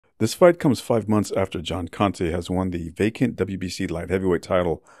This fight comes 5 months after John Conteh has won the vacant WBC light heavyweight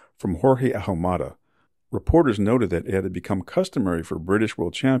title from Jorge Ahumada. Reporters noted that it had become customary for British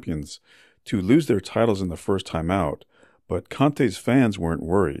world champions to lose their titles in the first time out, but Conteh's fans weren't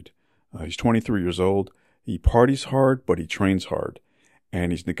worried. He's 23 years old, he parties hard, but he trains hard,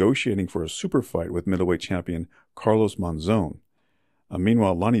 and he's negotiating for a super fight with middleweight champion Carlos Monzon.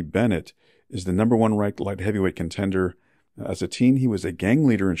 Meanwhile, Lonnie Bennett is the #1 ranked light heavyweight contender. As a teen, he was a gang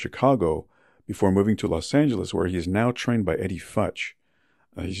leader in Chicago before moving to Los Angeles, where he is now trained by Eddie Futch.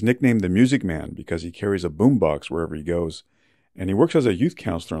 He's nicknamed the Music Man because he carries a boombox wherever he goes, and he works as a youth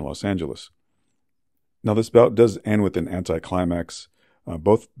counselor in Los Angeles. Now, this bout does end with an anticlimax.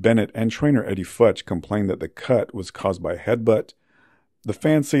 Both Bennett and trainer Eddie Futch complained that the cut was caused by a headbutt. The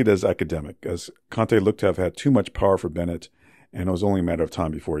fans see it as academic, as Conteh looked to have had too much power for Bennett, and it was only a matter of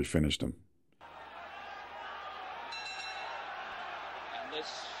time before he finished him. And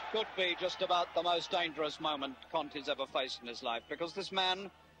this could be just about the most dangerous moment Conteh's ever faced in his life, because this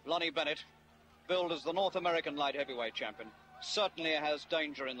man, Lonnie Bennett, billed as the North American light heavyweight champion, certainly has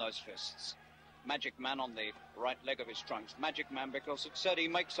danger in those fists. Magic Man on the right leg of his trunks. Magic Man because it said he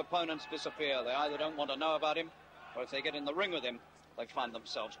makes opponents disappear. They either don't want to know about him, or if they get in the ring with him, they find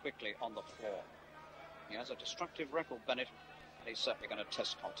themselves quickly on the floor. He has a destructive record, Bennett, and he's certainly going to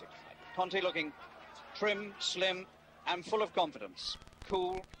test Conteh. Conteh looking trim, slim, and full of confidence.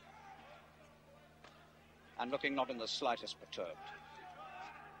 Cool, and looking not in the slightest perturbed.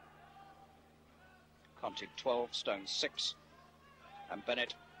 Conteh 12 stone 6, and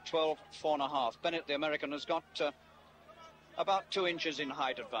Bennett 12 4.5. Bennett, the American, has got about 2 inches in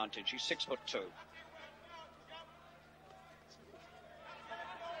height advantage. He's 6'2".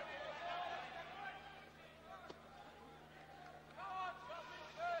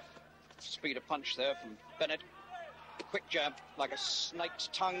 Speed of punch there from Bennett. Quick jab, like a snake's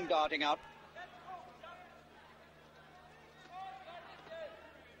tongue darting out.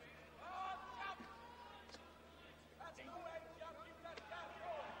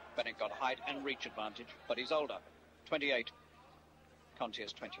 Bennett got height and reach advantage, but he's older. 28. Conteh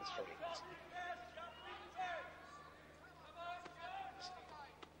is 23.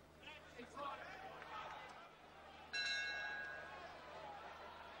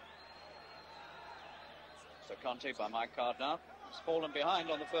 So Conteh, by my card now, has fallen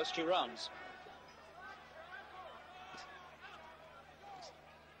behind on the first 2 rounds.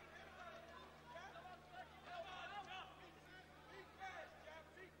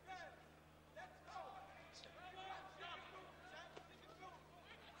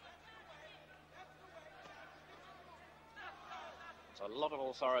 There's a lot of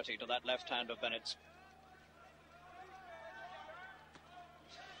authority to that left hand of Bennett's.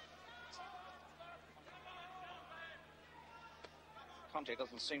 Conteh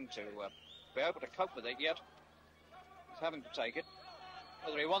doesn't seem to be able to cope with it yet. He's having to take it.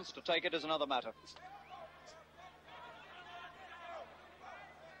 Whether he wants to take it is another matter.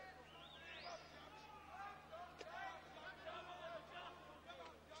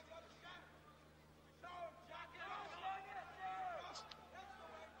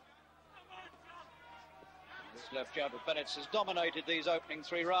 This left jab of Bennett's has dominated these opening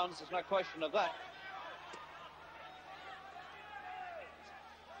 3 rounds. There's no question of that.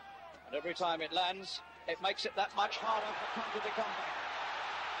 And every time it lands, it makes it that much harder for Conteh to come back.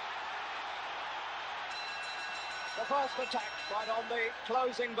 The first attack right on the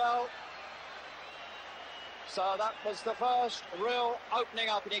closing bell. So that was the first real opening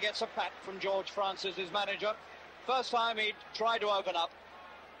up, and he gets a pat from George Francis, his manager. First time he tried to open up.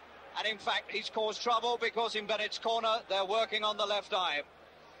 And in fact, he's caused trouble because in Bennett's corner, they're working on the left eye.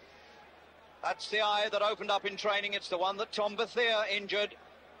 That's the eye that opened up in training. It's the one that Tom Bethea injured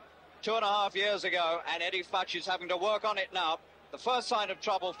 2.5 years ago, and Eddie Futch is having to work on it now. The first sign of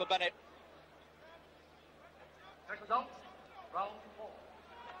trouble for Bennett. Round 4.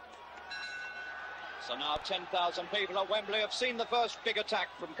 So now 10,000 people at Wembley have seen the first big attack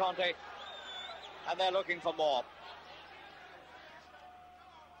from Conteh, and they're looking for more.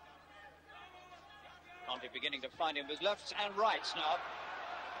 Conteh beginning to find him with lefts and rights now.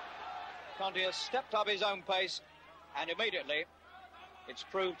 Conteh has stepped up his own pace, and immediately it's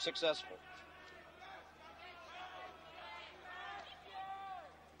proved successful.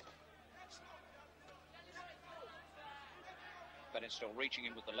 Bennett still reaching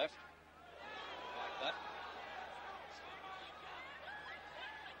in with the left. Like that.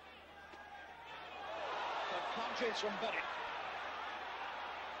 The punches from Bennett.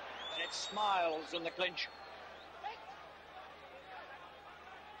 Bennett smiles in the clinch.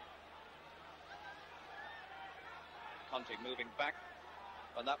 Conteh moving back.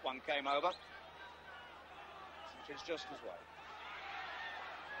 when that one came over, which is just as well.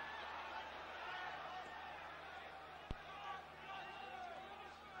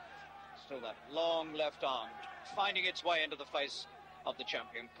 Still that long left arm finding its way into the face of the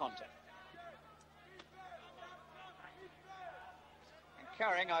champion Conteh. And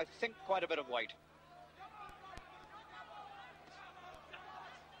carrying, I think, quite a bit of weight.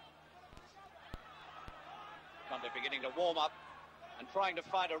 Conteh beginning to warm up and trying to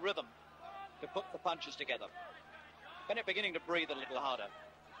find a rhythm to put the punches together. Bennett beginning to breathe a little harder.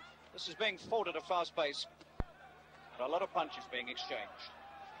 This is being fought at a fast pace, but a lot of punches being exchanged.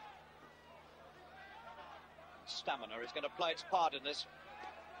 Stamina is going to play its part in this.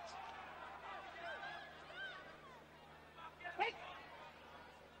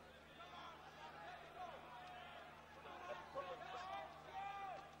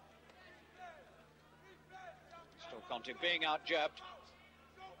 Still Conteh being out-jabbed.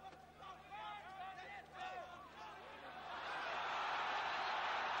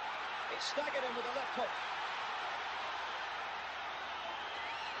 He staggered him with a left hook.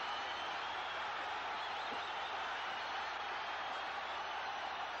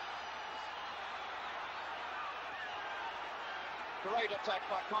 Great attack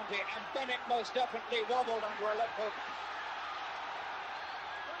by Conteh, and Bennett most definitely wobbled under a left hook.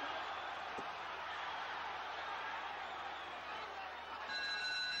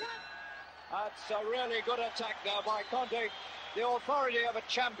 That's a really good attack there by Conteh. The authority of a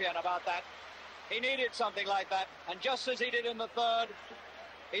champion about that. He needed something like that, and just as he did in the third,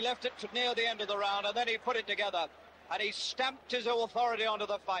 he left it to near the end of the round, and then he put it together. And he stamped his authority onto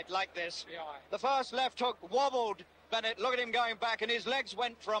the fight like this. Yeah. The first left hook wobbled Bennett. Look at him going back, and his legs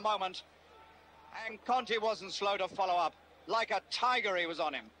went for a moment. And Conteh wasn't slow to follow up. Like a tiger, he was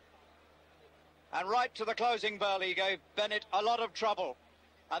on him. And right to the closing bell, he gave Bennett a lot of trouble.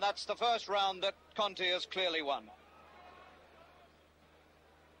 And that's the first round that Conteh has clearly won.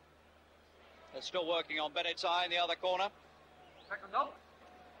 They're still working on Bennett's eye in the other corner. Second up,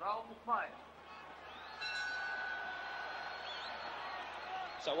 round 5.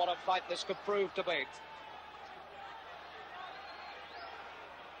 So what a fight this could prove to be.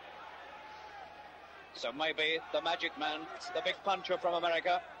 So maybe the magic man, the big puncher from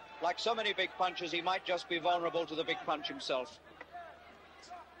America, like so many big punchers, he might just be vulnerable to the big punch himself.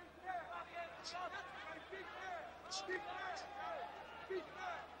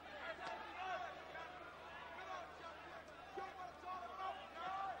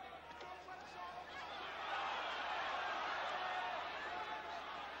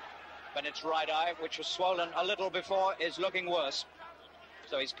 Bennett's right eye, which was swollen a little before, is looking worse.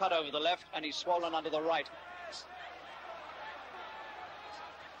 So he's cut over the left and he's swollen under the right.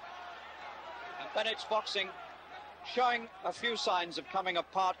 And Bennett's boxing showing a few signs of coming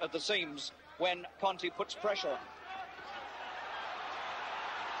apart at the seams when Conteh puts pressure. And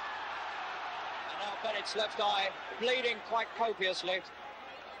now Bennett's left eye bleeding quite copiously.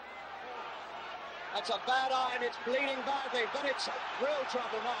 That's a bad eye and it's bleeding badly. Bennett's in real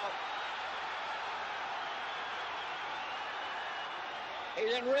trouble now.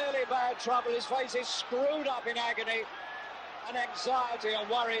 He's in really bad trouble. His face is screwed up in agony and anxiety and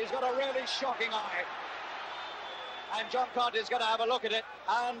worry. He's got a really shocking eye. And John Conteh is going to have a look at it.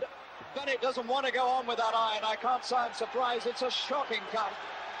 And Bennett doesn't want to go on with that eye. And I can't say I'm surprised. It's a shocking cut.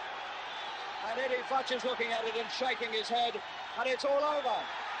 And Eddie Futch is looking at it and shaking his head. And it's all over.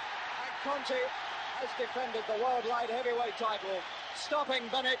 And Conteh has defended the World Light Heavyweight title, stopping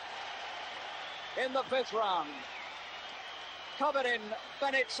Bennett in the 5th round. Covered in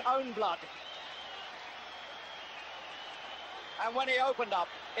Bennett's own blood. And when he opened up,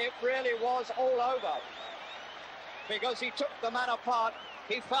 it really was all over. Because he took the man apart,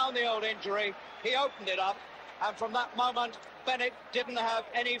 he found the old injury, he opened it up, and from that moment, Bennett didn't have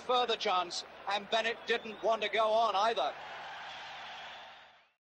any further chance, and Bennett didn't want to go on either.